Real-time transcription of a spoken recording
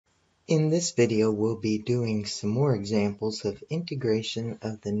In this video, we'll be doing some more examples of integration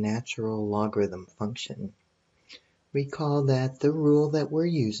of the natural logarithm function. Recall that the rule that we're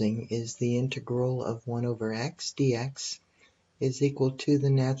using is the integral of 1 over x dx is equal to the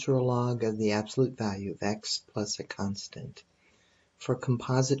natural log of the absolute value of x plus a constant. For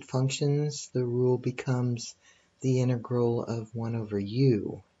composite functions, the rule becomes the integral of 1 over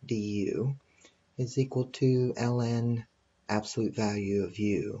u du is equal to ln absolute value of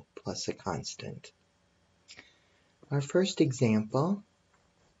u plus a constant. Our first example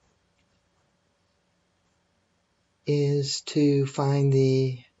is to find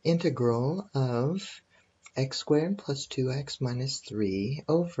the integral of x squared plus 2x minus 3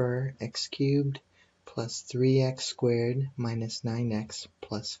 over x cubed plus 3x squared minus 9x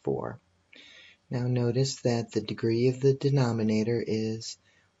plus 4. Now notice that the degree of the denominator is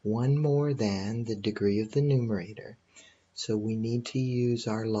 1 more than the degree of the numerator, so we need to use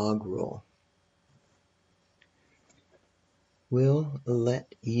our log rule. We'll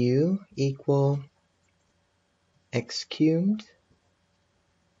let u equal x cubed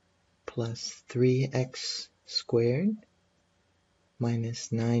plus 3x squared minus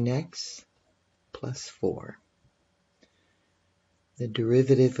 9x plus 4. The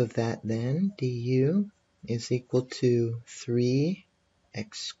derivative of that then, du, is equal to 3x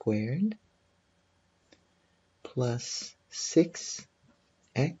squared plus 6x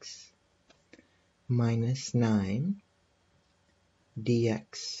minus 9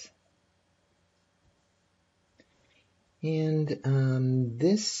 dx. And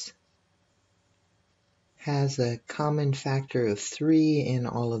this has a common factor of 3 in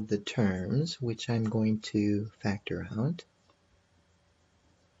all of the terms, which I'm going to factor out.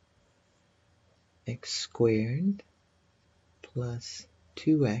 X squared plus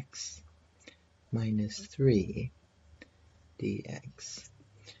 2x minus 3 dx.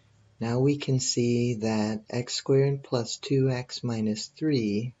 Now we can see that x squared plus 2x minus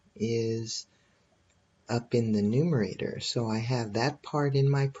 3 is up in the numerator, so I have that part in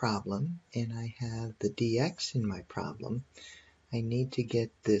my problem and I have the dx in my problem. I need to get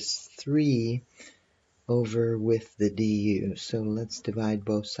this 3 over with the du, so let's divide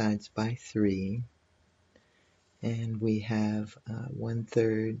both sides by 3, and we have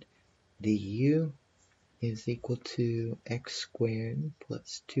 1/3 du is equal to x squared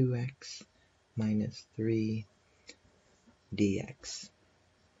plus 2x minus 3 dx.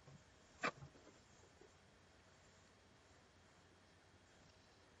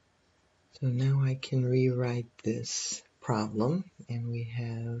 So now I can rewrite this problem, and we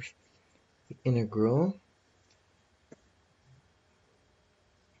have the integral,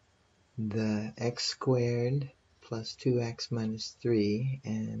 the x squared plus 2x minus 3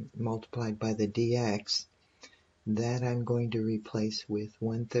 and multiplied by the dx. That I'm going to replace with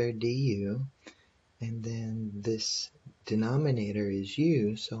 1/3 du, and then this denominator is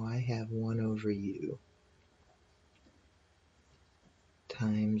u, so I have 1 over u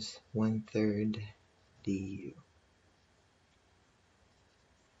times 1/3 du.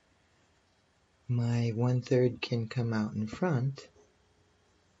 My 1/3 can come out in front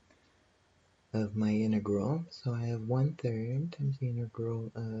of my integral, so I have 1/3 times the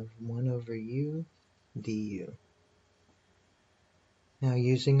integral of 1 over u du. Now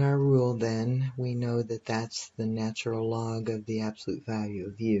using our rule then, we know that that's the natural log of the absolute value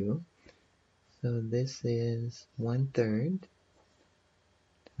of u. So this is 1/3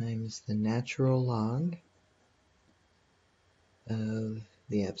 times the natural log of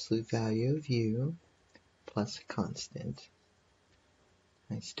the absolute value of u plus a constant.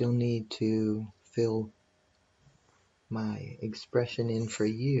 I still need to fill my expression in for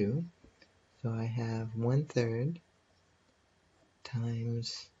u, so I have 1/3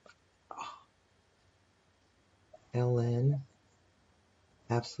 times ln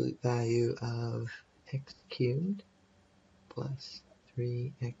absolute value of x cubed plus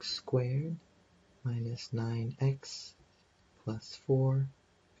 3x squared minus 9x plus 4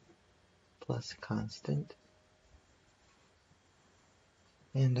 plus a constant.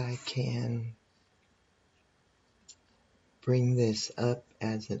 And I can bring this up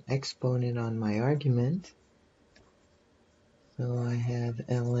as an exponent on my argument. So I have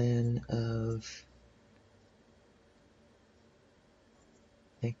ln of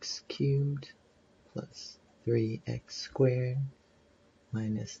x cubed plus 3x squared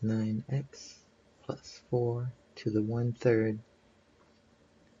minus 9x plus 4 to the 1/3,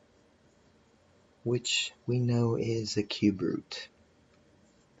 which we know is a cube root.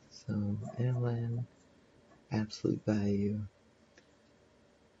 So ln absolute value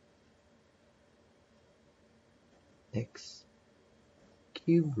x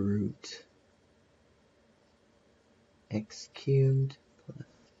cube root x cubed plus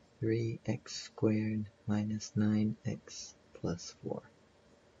 3x squared minus 9x plus 4.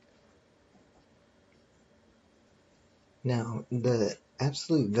 Now, the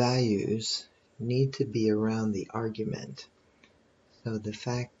absolute values need to be around the argument. So the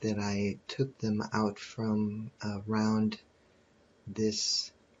fact that I took them out from around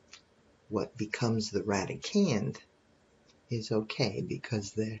this, what becomes the radicand, is okay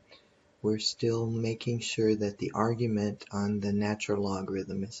because we're still making sure that the argument on the natural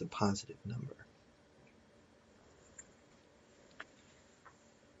logarithm is a positive number.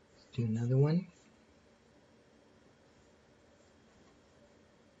 Let's do another one.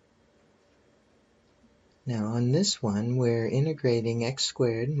 Now on this one, we're integrating x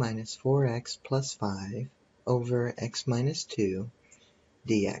squared minus 4x plus 5 over x minus 2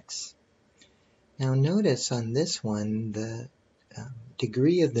 dx. Now notice on this one, the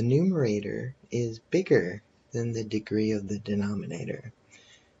degree of the numerator is bigger than the degree of the denominator.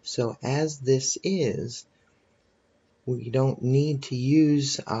 So as this is, we don't need to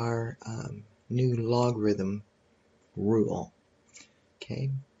use our new logarithm rule. Okay.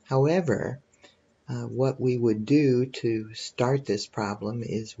 However, what we would do to start this problem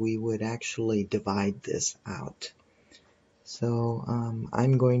is we would actually divide this out. So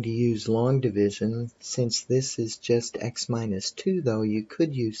I'm going to use long division. Since this is just x minus 2, though, you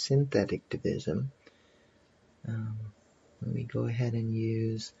could use synthetic division. Let me go ahead and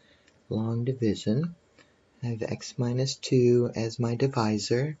use long division. I have x minus 2 as my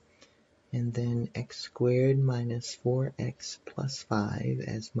divisor, and then x squared minus 4x plus 5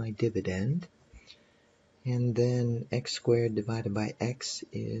 as my dividend. And then x squared divided by x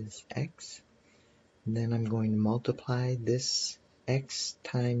is x. And then I'm going to multiply this x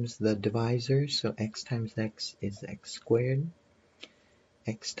times the divisor, so x times x is x squared.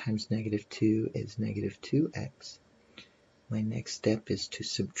 X times negative 2 is negative 2x. My next step is to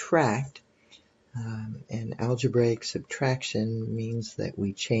subtract. And algebraic subtraction means that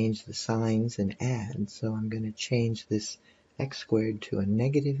we change the signs and add. So I'm going to change this x squared to a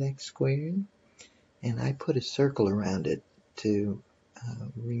negative x squared. And I put a circle around it to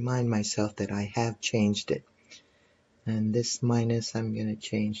remind myself that I have changed it. And this minus I'm going to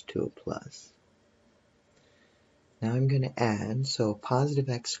change to a plus. Now I'm going to add, so positive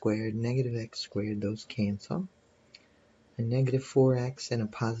x squared, negative x squared, those cancel. A negative 4x and a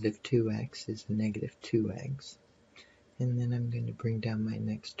positive 2x is a negative 2x. And then I'm going to bring down my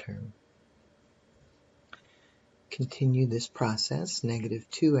next term. Continue this process. Negative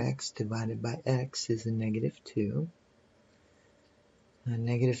 2x divided by x is a negative 2.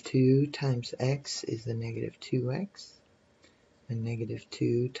 Negative 2 times x is a negative 2x. And negative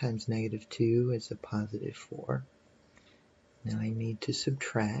 2 times negative 2 is a positive 4. Now I need to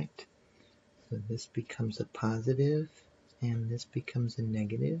subtract. So this becomes a positive, and this becomes a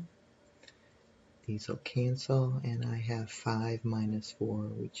negative. These will cancel, and I have 5 minus 4,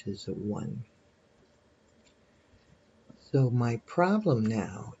 which is a 1. So my problem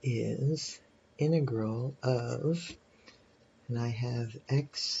now is integral of, and I have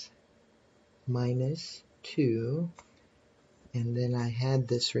x minus 2, and then I had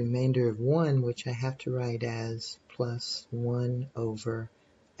this remainder of 1, which I have to write as plus 1 over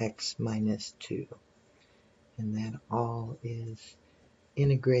x minus 2. And that all is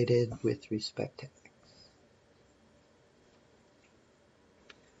integrated with respect to x.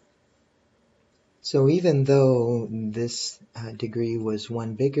 So even though this degree was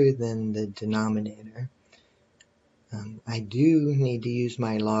 1 bigger than the denominator, I do need to use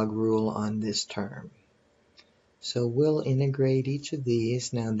my log rule on this term. So we'll integrate each of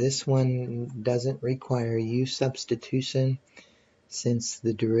these. Now this one doesn't require u substitution since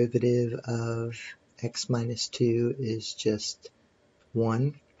the derivative of x minus 2 is just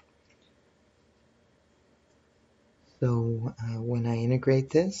 1. So when I integrate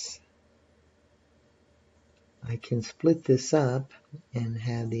this, I can split this up and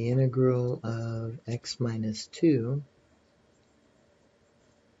have the integral of x minus 2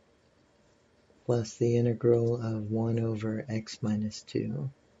 plus the integral of 1 over x minus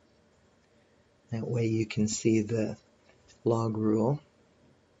 2. That way you can see the log rule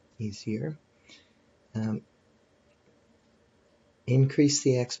easier. Increase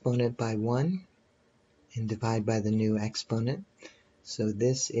the exponent by 1 and divide by the new exponent. So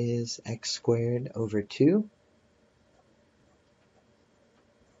this is x squared over 2.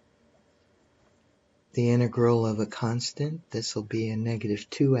 The integral of a constant, this will be a negative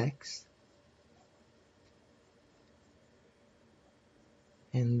 2x.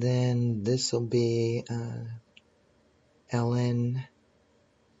 And then this will be ln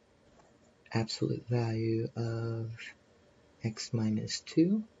absolute value of x minus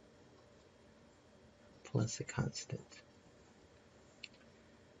 2 plus a constant.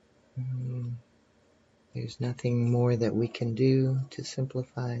 There's nothing more that we can do to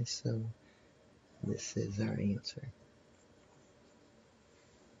simplify, so this is our answer.